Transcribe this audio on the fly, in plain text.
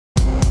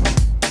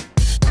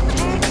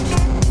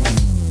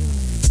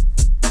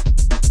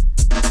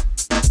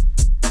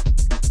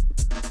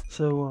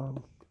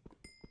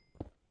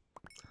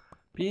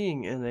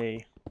being in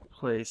a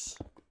place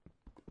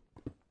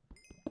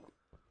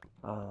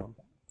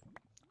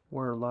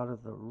where a lot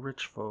of the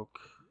rich folk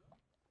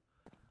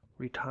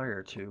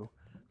retire to,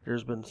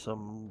 there's been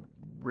some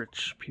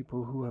rich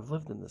people who have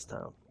lived in this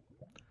town.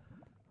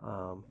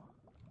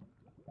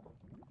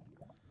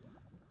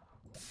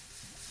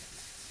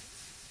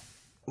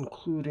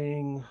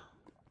 Including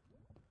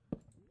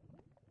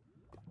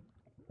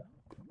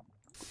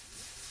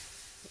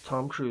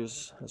Tom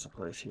Cruise has a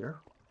place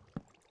here.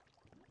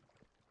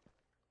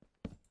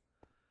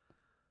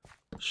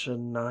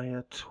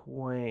 Shania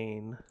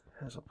Twain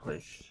has a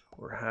place,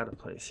 or had a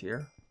place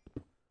here.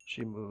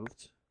 She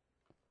moved.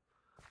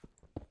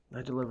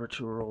 I delivered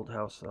to her old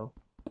house, though.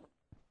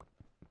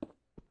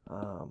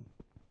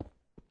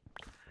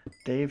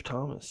 Dave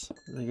Thomas,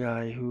 the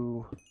guy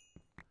who,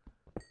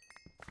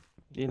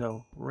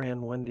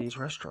 ran Wendy's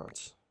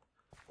restaurants.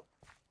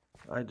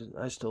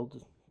 I still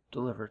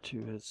deliver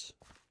to his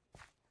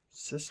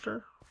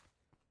sister.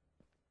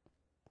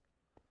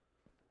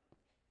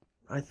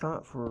 I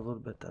thought for a little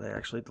bit that I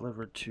actually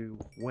delivered to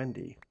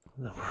Wendy,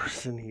 the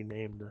person he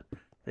named the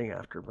thing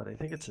after, but I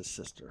think it's his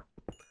sister.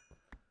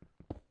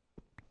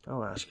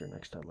 I'll ask her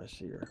next time I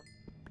see her.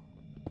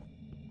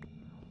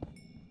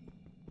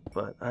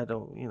 But I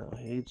don't,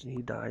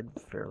 he died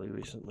fairly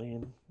recently,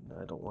 and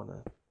I don't want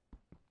to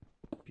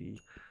be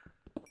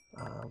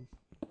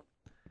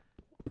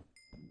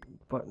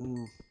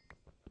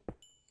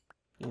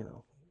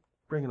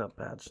bringing up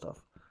bad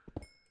stuff.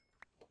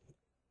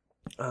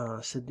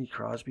 Sidney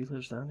Crosby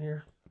lives down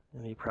here,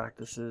 and he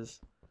practices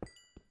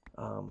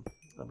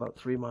about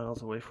 3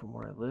 miles away from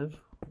where I live,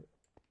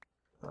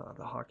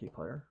 the hockey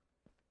player.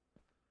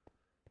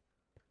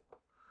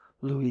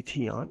 Louis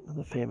Tiant,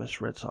 the famous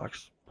Red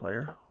Sox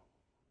player,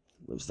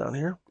 lives down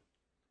here.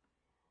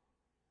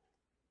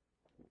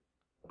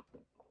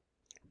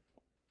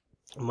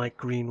 Mike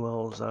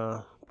Greenwell's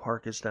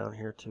park is down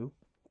here too,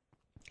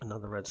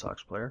 another Red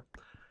Sox player.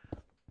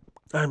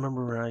 I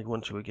remember when I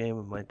went to a game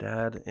with my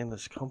dad in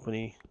this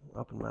company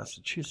up in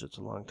Massachusetts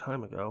a long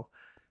time ago,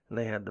 and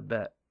they had to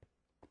bet,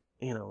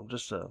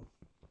 just a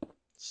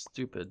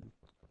stupid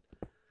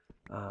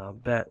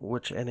bet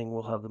which inning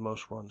will have the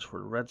most runs for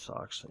the Red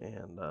Sox,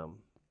 and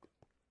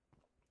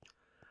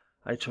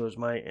I chose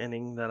my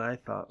inning that I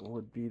thought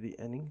would be the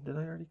inning. Did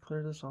I already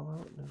clear this all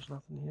out? There's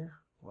nothing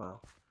here?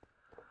 Wow.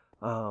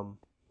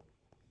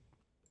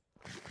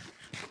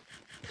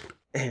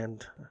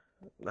 And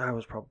I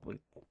was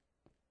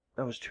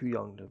too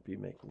young to be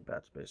making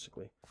bets,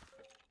 basically.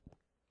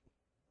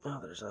 Oh,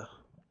 there's a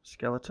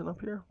skeleton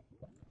up here.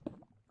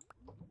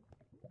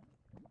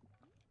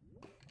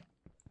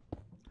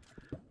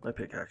 My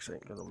pickaxe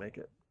ain't gonna make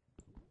it.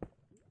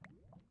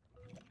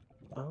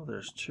 Oh,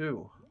 there's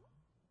two.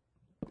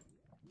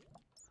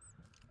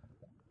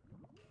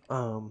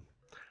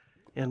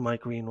 And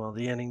Mike Greenwell,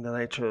 the inning that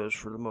I chose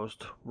for the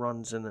most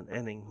runs in an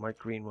inning, Mike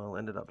Greenwell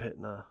ended up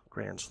hitting a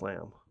grand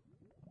slam.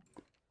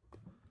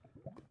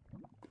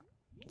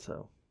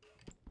 So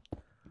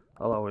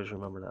I'll always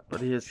remember that.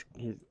 But he's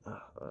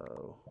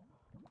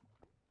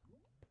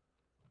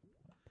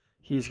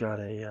got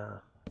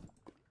a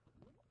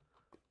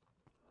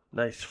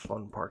nice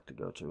fun park to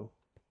go to.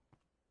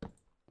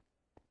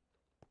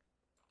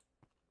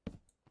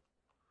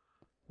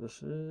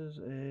 This is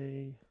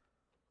a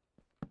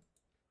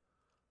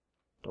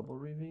double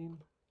ravine.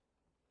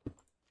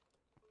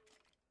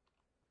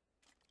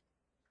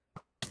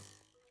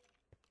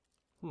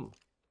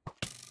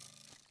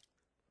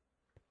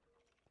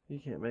 You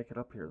can't make it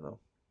up here, though.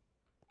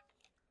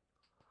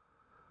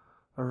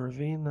 A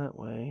ravine that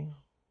way,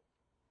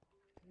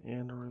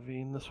 and a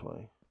ravine this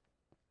way.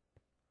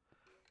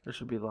 There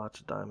should be lots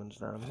of diamonds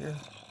down here.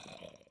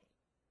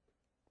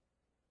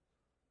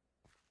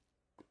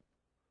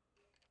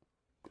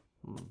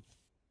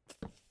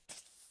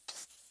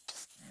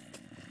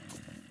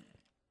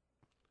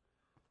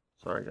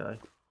 Sorry, guy.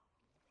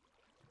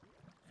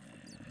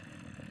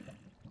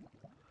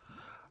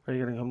 Are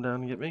you gonna come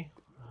down and get me?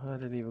 I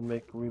didn't even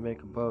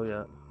remake a bow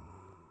yet.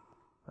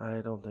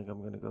 I don't think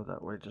I'm gonna go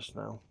that way just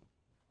now.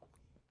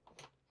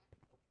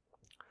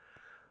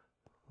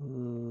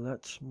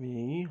 Let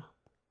me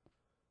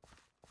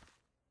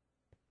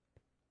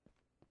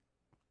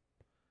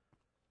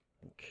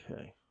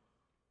okay.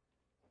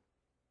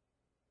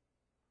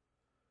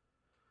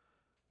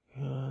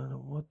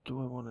 What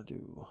do I want to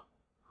do?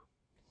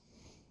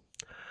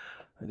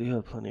 I do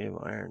have plenty of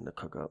iron to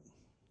cook up.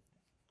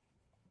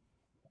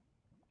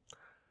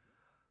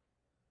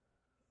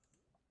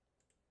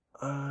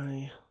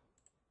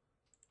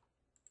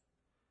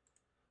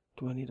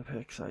 Do I need a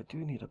pick? I do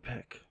need a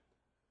pick.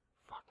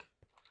 Fuck.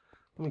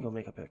 Let me go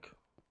make a pick.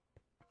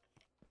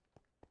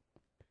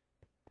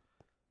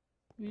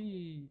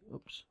 Whee!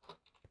 Oops.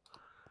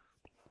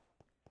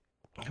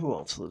 Who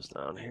else lives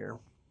down here?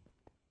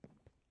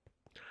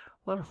 A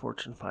lot of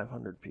Fortune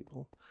 500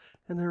 people.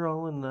 And they're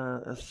all in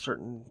a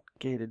certain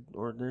gated,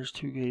 or there's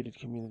 2 gated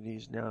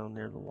communities down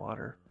near the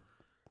water.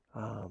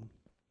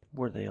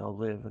 Where they all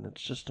live, and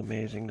it's just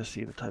amazing to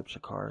see the types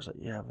of cars that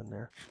you have in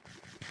there.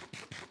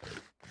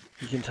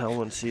 You can tell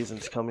when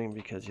season's coming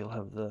because you'll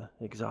have the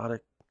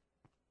exotic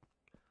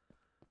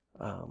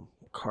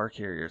car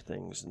carrier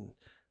things, and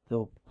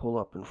they'll pull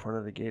up in front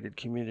of the gated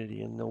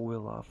community and they'll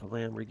wheel off a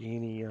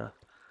Lamborghini, a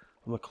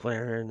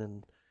McLaren,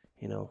 and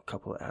a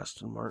couple of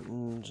Aston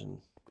Martins, and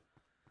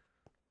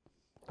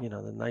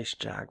the nice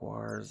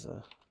Jaguars,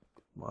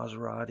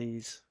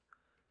 Maseratis.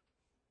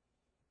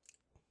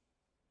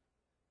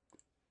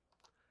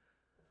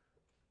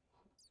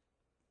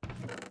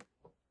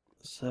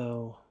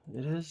 So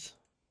it is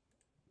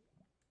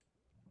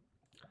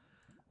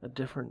a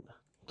different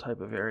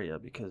type of area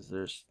because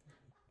there's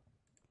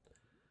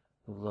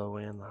the low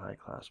and the high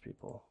class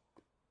people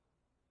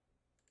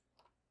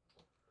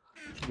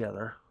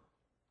together.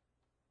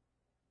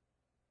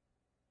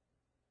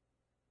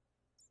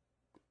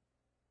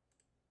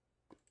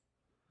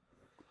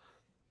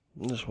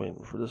 I'm just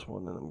waiting for this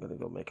one, and I'm going to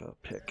go make a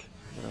pick,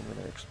 and I'm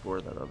going to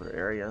explore that other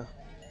area.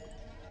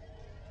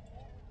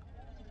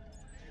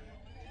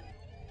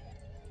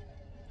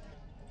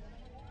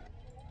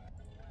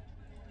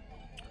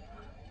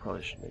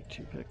 Probably should make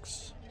 2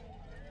 picks.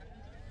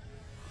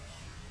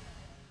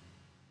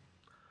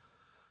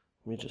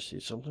 Let me just see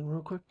something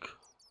real quick.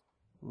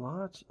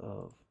 Lots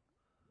of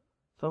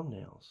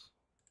thumbnails.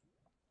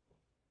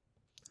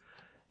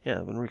 Yeah,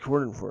 I've been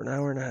recording for an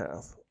hour and a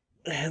half,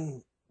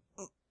 and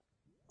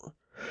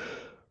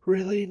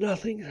really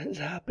nothing has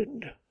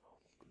happened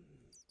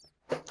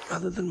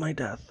other than my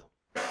death.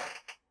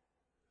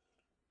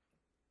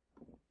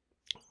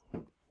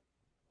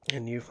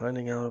 And you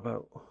finding out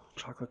about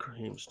Chocolate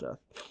Cream's death.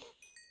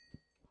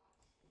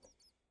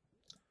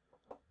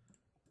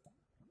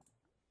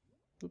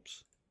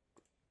 Oops.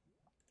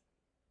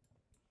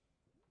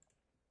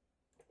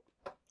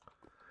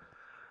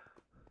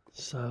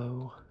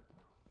 So,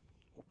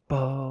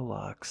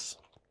 bullocks.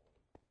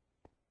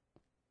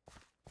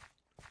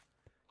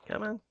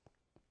 Come on.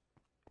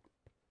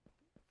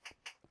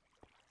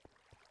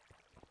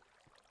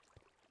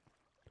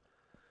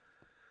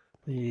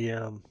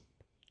 The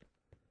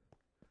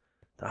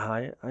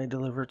high I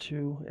deliver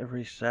to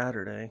every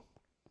Saturday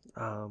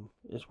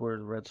is where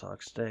the Red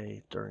Sox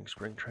stay during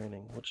spring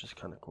training, which is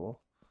kind of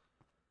cool.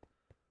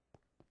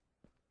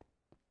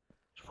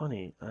 It's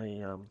funny,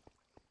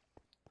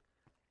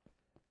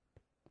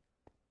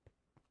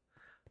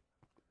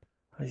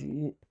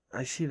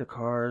 I see the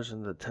cars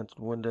and the tinted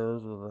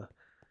windows with a,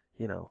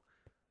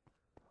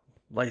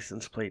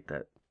 license plate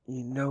that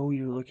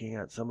you're looking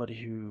at somebody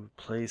who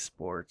plays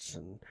sports,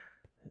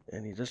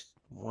 and you just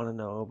want to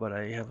know, but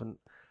I haven't,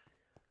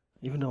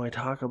 even though I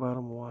talk about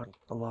them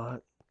a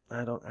lot,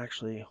 I don't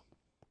actually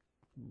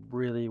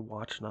really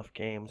watch enough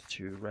games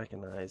to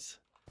recognize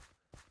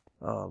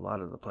a lot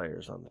of the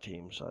players on the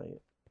teams I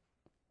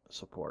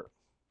support.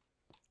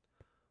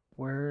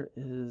 There it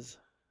is.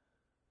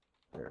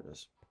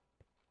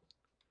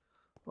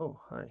 Oh,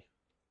 hi.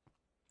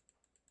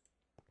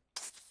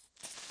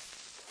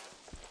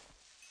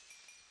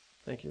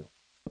 Thank you.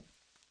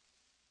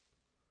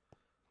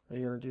 Are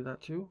you gonna do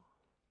that too?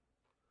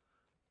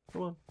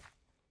 Come on.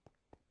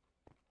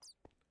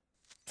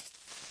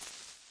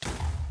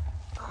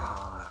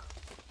 Ah,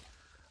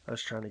 I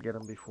was trying to get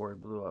him before he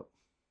blew up.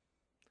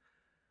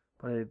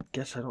 But I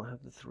guess I don't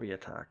have the 3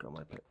 attack on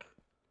my pick.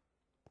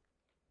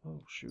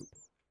 Oh, shoot.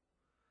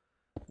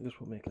 I guess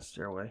we'll make a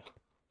stairway.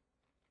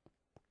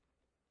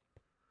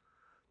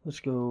 Let's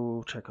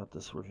go check out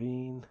this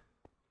ravine.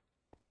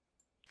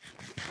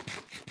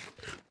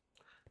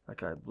 That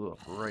guy blew up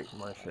right in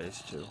my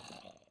face, too.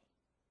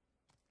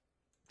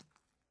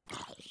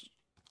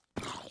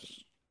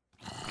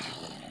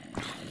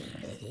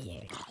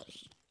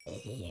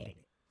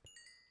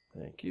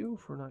 Thank you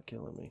for not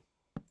killing me.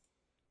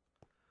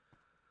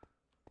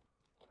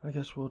 I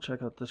guess we'll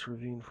check out this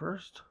ravine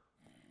first.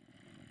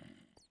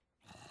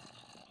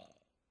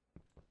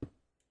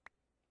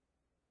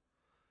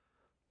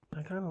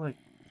 I kind of like...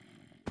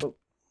 Oh.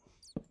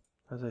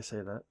 As I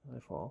say that, I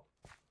fall.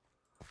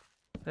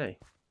 Hey.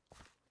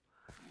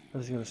 I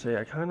was going to say,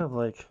 I kind of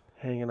like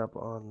hanging up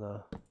on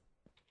the...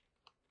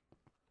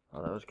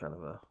 Oh, that was kind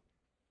of a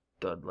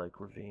dud-like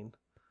ravine.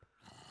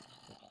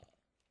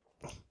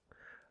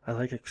 I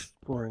like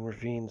exploring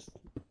ravines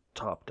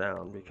top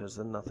down because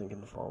then nothing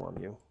can fall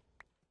on you.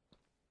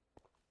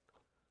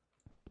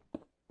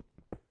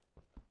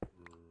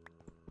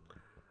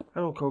 I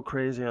don't go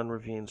crazy on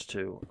ravines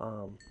too.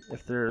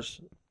 If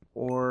there's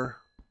ore,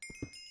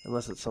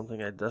 unless it's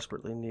something I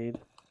desperately need,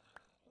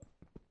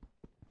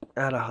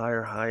 at a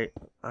higher height,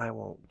 I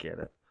won't get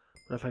it.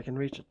 But if I can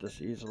reach it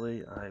this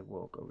easily, I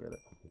will go get it.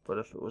 But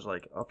if it was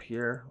like up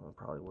here, I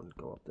probably wouldn't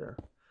go up there.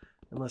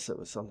 Unless it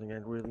was something I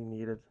really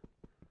needed.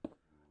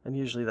 And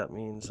usually that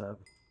means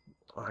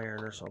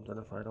iron or something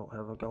if I don't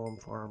have a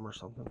golem farm or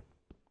something.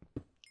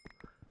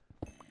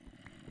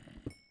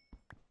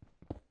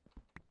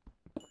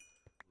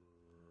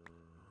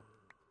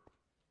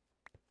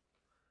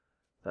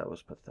 That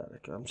was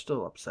pathetic. I'm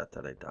still upset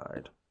that I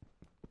died.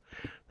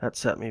 That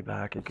set me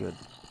back a good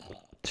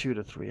 2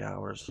 to 3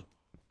 hours.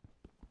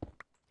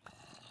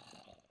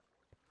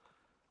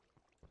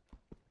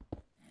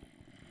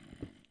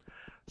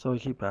 So I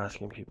keep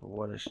asking people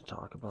what I should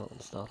talk about and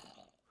stuff.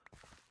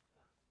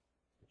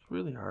 It's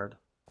really hard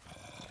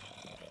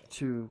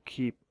to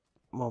keep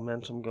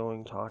momentum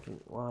going talking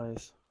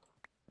wise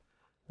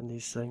and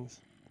these things.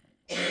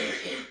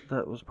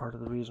 That was part of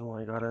the reason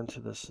why I got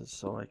into this, is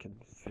so I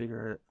could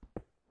figure it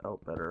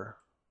out better.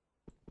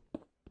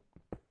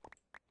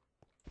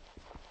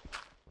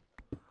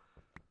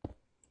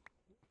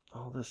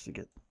 All this to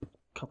get a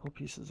couple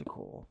pieces of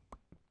coal.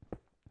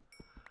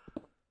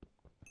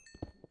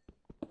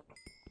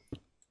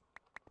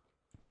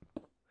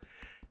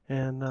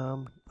 And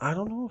I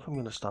don't know if I'm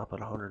going to stop at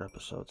 100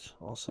 episodes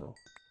also.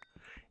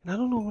 And I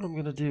don't know what I'm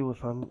going to do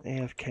if I'm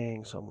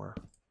AFKing somewhere.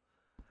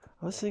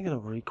 I was thinking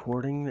of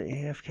recording the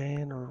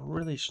AFKing, or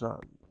really just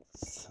not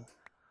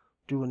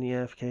doing the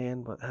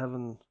AFKing, but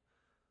having,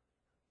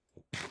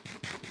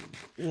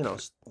 you know,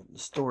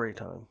 story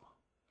time.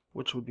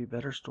 Which would be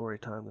better story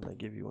time than I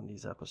give you in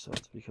these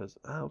episodes, because,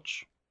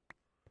 ouch.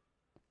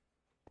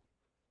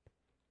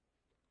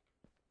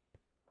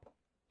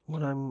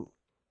 When I'm,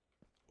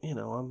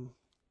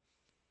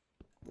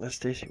 as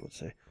Stacy would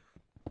say,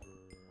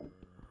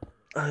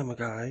 I'm a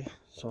guy,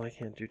 so I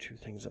can't do two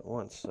things at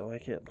once, so I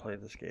can't play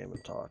this game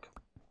and talk.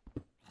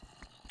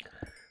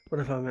 But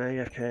if I'm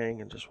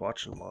AFKing and just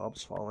watching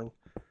mobs falling,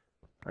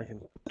 I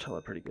can tell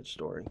a pretty good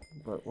story.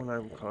 But when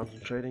I'm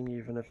concentrating,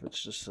 even if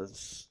it's just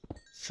as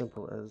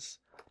simple as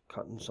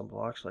cutting some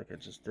blocks like I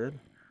just did,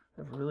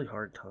 I have a really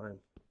hard time.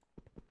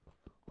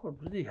 I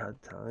really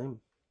had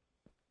time.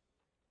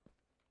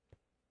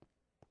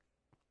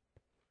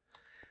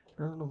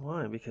 I don't know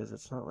why, because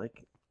it's not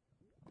like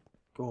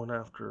going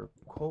after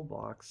coal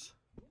blocks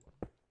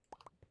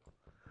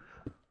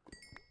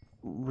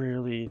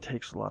really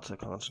takes lots of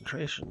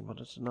concentration, but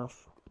it's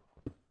enough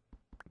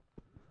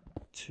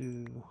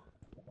to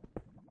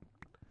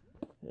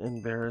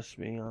embarrass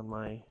me on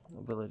my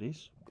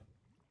abilities.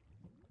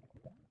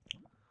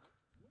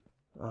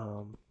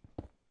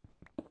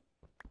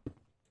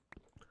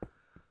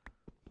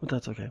 But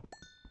that's okay.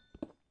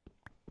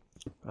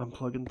 I'm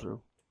plugging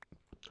through,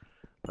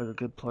 like a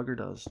good plugger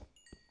does.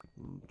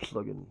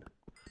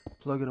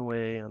 Plugging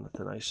away on the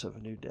thin ice of a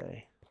new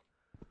day.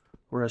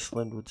 Or as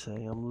Slind would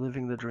say, I'm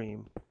living the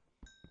dream.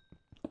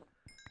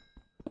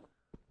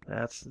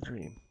 That's the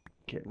dream.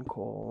 Getting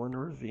coal in a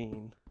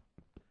ravine.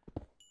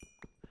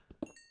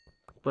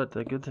 But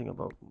the good thing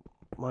about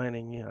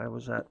mining, yeah, I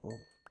was at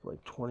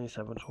like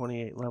 27,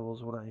 28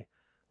 levels when I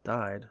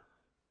died.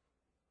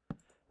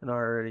 And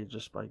already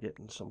just by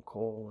getting some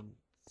coal and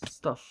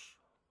stuff,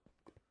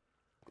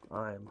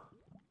 I'm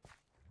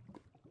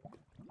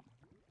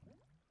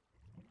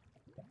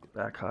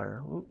back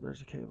higher. Oop,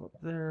 there's a cave up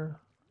there.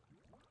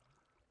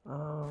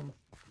 I'm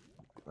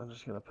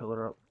just gonna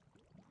pillar up.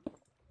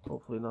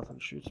 Hopefully nothing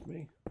shoots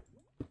me.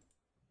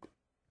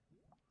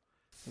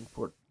 And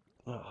put.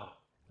 Oh,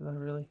 did I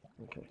really?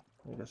 Okay,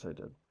 I guess I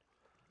did.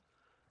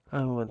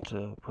 I went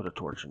to put a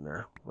torch in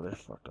there, but I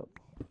fucked up.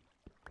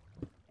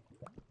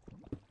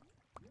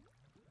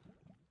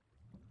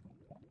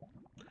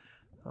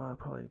 I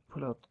probably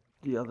put out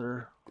the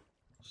other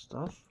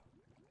stuff.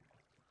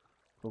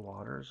 The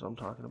waters I'm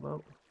talking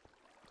about.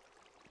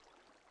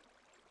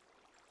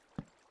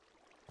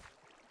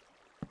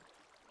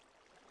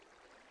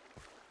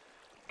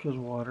 Because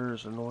water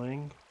is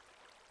annoying.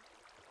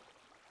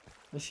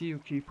 I see you,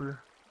 Keeper.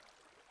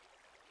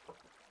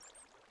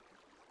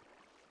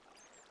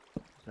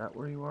 Is that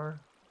where you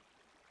are?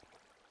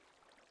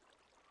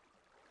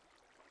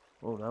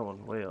 Oh, that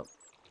one's way up.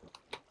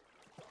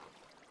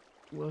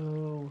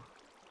 Whoa.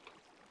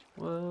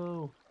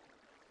 Whoa.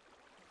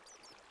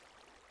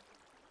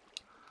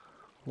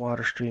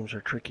 Water streams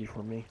are tricky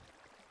for me.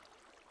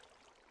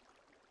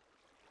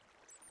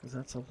 Is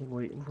that something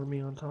waiting for me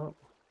on top?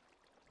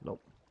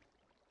 Nope.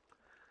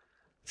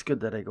 It's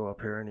good that I go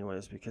up here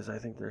anyways, because I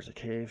think there's a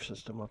cave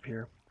system up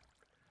here.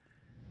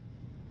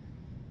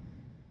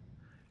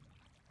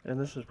 And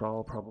this is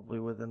probably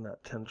within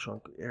that 10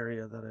 chunk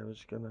area that I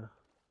was gonna...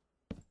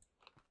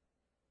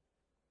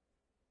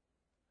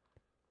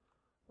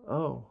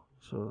 Oh,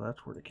 so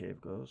that's where the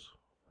cave goes.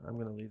 I'm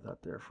gonna leave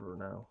that there for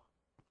now.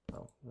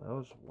 Oh, that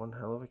was one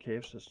hell of a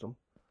cave system.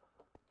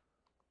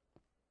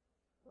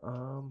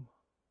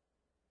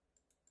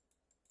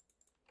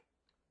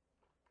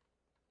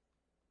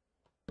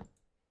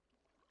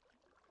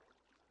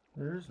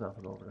 There's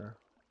nothing over there.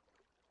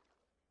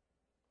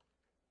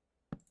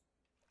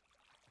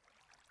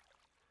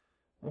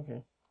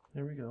 Okay,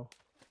 here we go.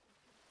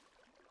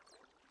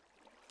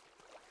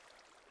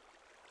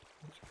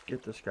 Let's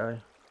get this guy.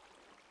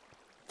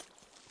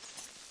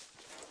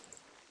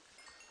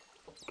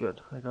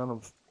 Good, I got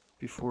him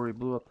before he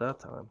blew up that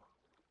time.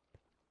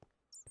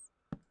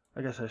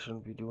 I guess I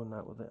shouldn't be doing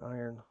that with the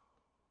iron.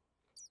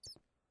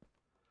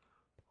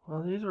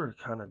 Well, these are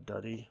kind of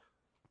duddy.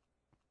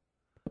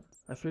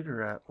 I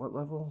figure at what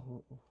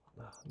level?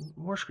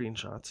 More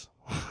screenshots.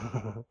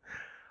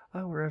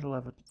 Oh, we're at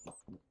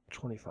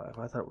 11:25.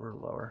 I thought we were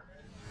lower.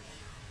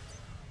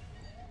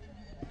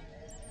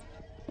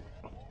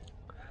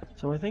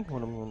 So I think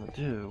what I'm going to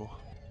do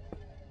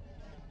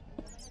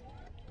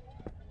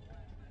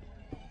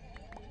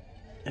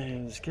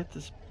is get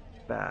this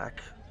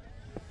back.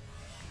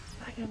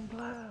 Back in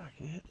black.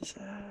 You hit the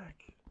sack.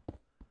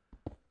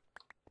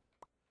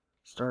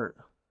 Start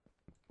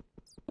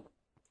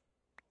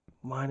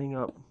mining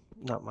up,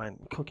 not mine,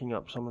 cooking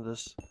up some of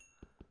this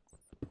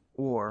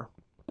ore.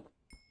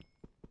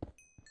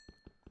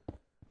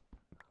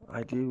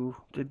 I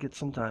did get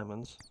some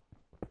diamonds,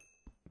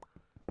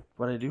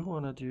 but I do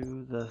want to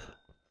do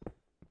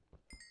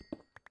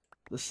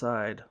the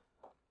side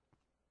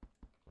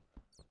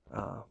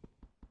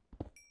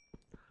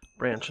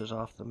branches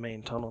off the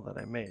main tunnel that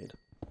I made.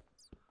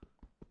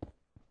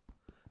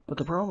 But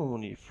the problem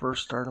when you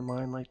first start a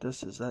mine like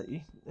this is that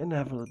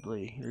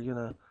inevitably you're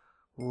gonna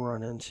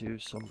run into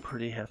some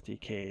pretty hefty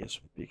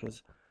caves,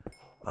 because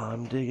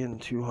I'm digging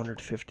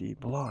 250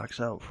 blocks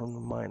out from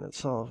the mine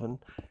itself, and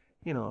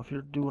you know, if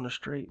you're doing a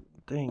straight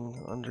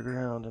thing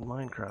underground in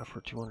Minecraft for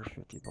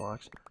 250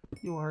 blocks,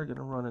 you are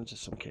gonna run into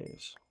some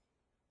caves.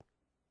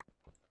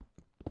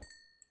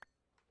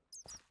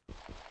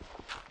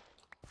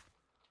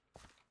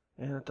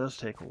 And it does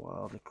take a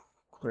while to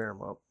clear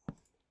them up.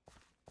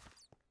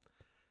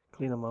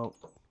 Clean them out.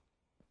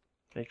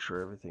 Make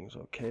sure everything's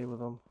okay with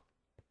them.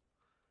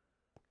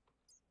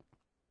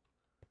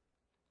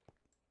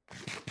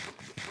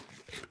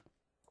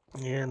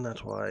 And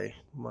that's why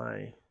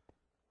my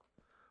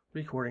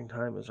recording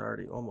time is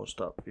already almost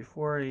up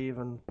before I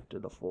even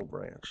did a full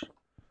branch.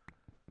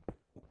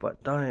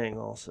 But dying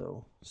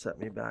also set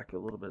me back a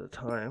little bit of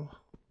time.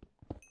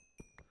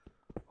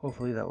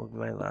 Hopefully that will be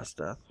my last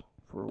death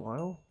for a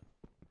while.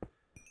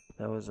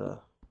 That was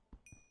a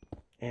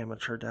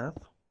amateur death.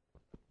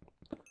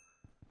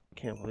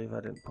 Can't believe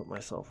I didn't put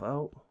myself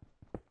out.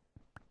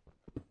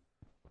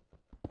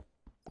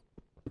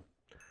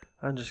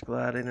 I'm just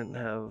glad I didn't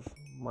have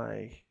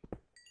my,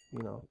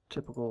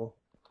 typical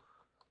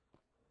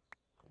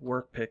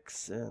work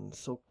picks and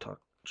silk touch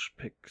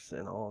picks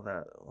and all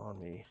that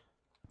on me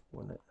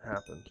when it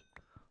happened.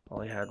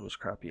 All I had was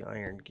crappy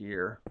iron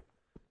gear.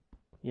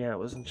 Yeah, it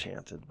was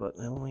enchanted, but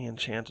only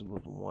enchanted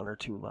with 1 or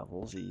 2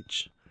 levels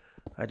each.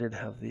 I did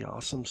have the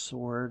awesome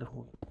sword,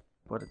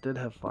 but it did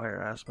have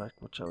fire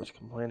aspect, which I was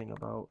complaining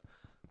about,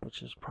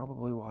 which is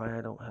probably why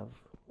I don't have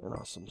an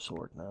awesome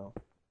sword now.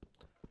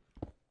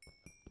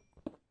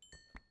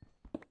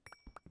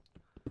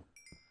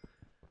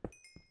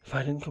 If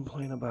I didn't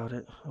complain about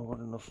it, I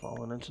wouldn't have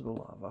fallen into the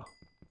lava.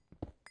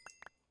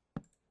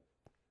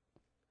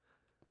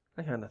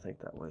 I kind of think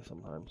that way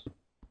sometimes.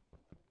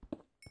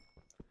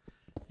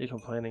 You're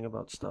complaining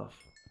about stuff,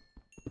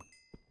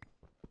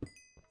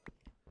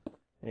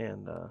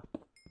 and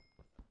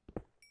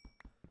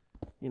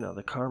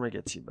the karma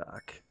gets you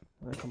back.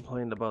 I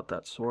complained about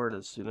that sword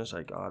as soon as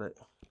I got it,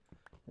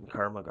 and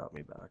karma got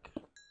me back.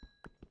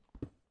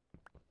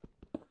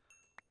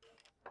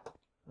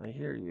 I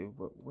hear you,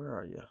 but where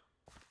are you?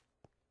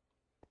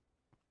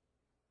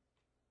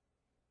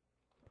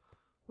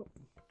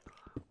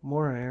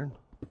 More iron.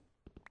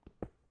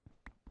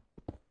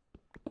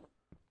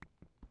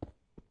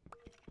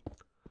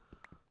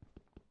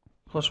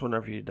 Plus,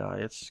 whenever you die,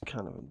 it's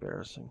kind of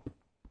embarrassing.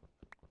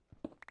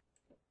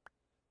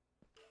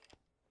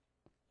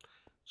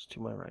 It's to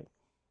my right.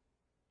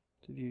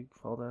 Did you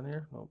fall down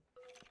here? Nope.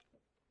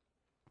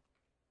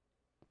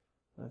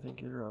 I think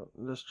you're out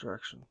in this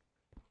direction.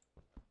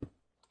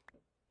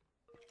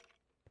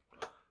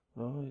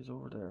 No, he's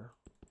over there.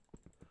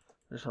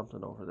 There's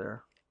something over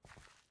there.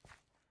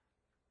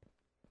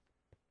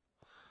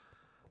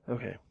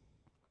 Okay.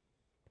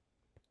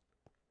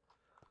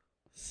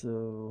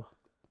 So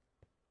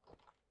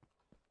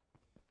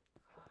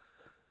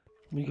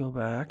let me go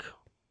back.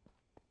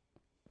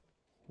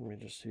 Let me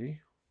just see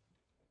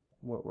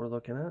what we're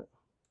looking at.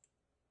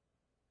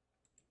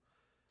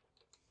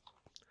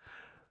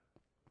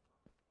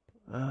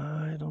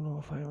 I don't know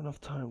if I have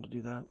enough time to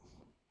do that.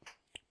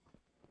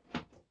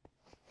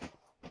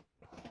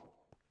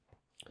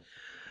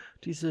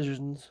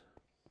 Decisions.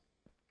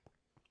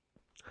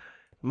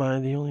 Am I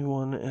the only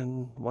one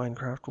in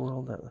Minecraft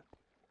world that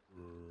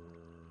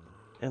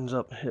ends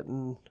up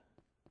hitting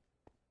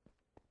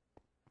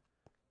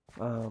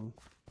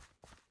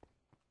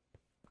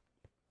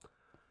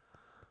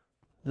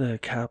the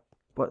cap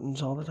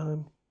buttons all the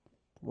time?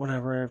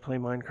 Whenever I play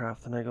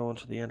Minecraft and I go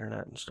into the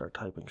internet and start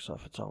typing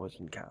stuff, it's always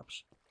in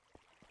caps.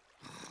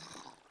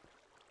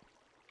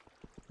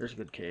 There's a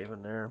good cave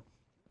in there.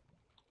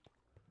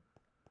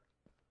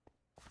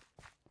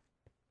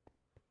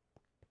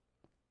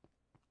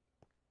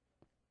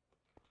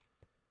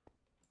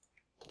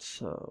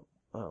 So,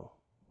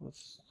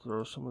 let's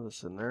throw some of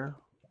this in there.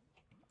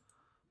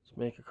 Let's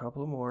make a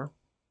couple more.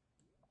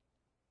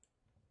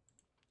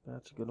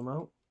 That's a good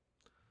amount.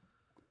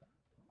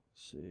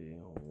 Let's see,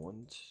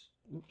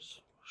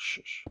 oops,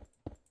 shush.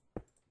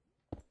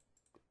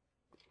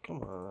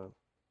 Come on.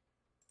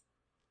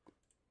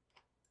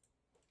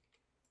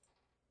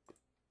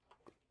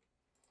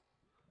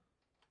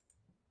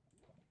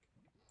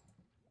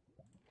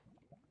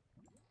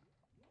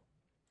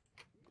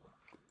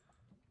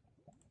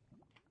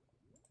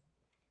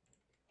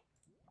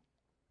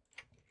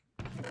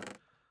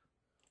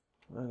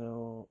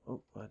 know.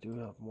 Oh, I do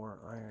have more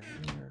iron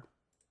here.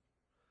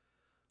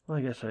 Well,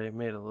 I guess I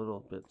made a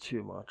little bit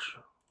too much.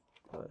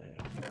 But hey.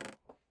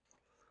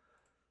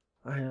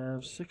 I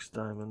have 6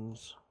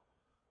 diamonds.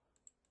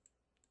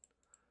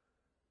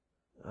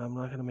 I'm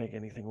not going to make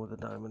anything with the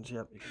diamonds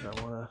yet because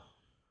I want to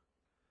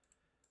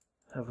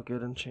have a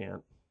good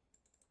enchant.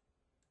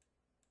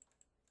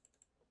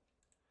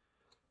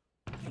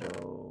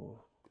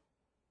 So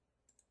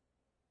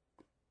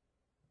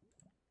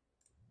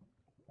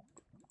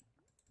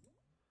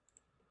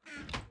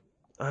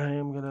I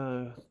am going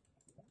to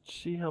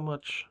see how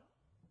much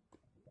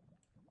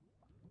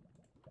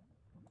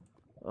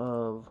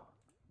of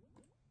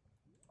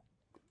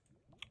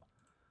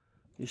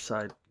these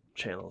side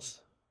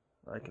channels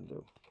I can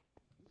do.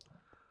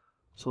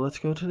 So let's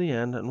go to the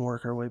end and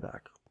work our way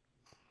back.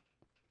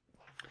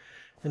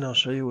 And I'll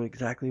show you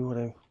exactly what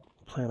I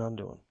plan on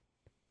doing.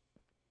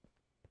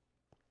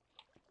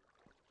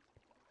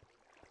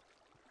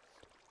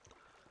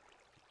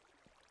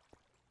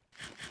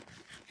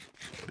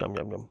 Yum,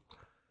 yum, yum.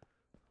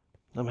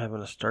 I'm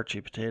having a starchy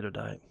potato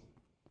diet.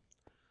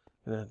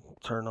 I'm gonna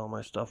turn all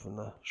my stuff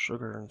into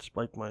sugar and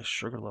spike my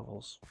sugar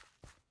levels.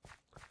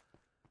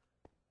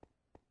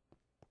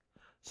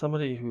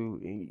 Somebody who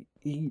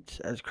eats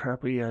as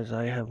crappy as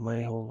I have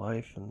my whole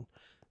life and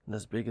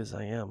as big as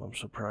I am, I'm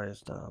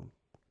surprised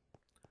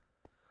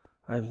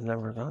I've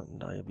never gotten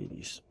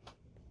diabetes.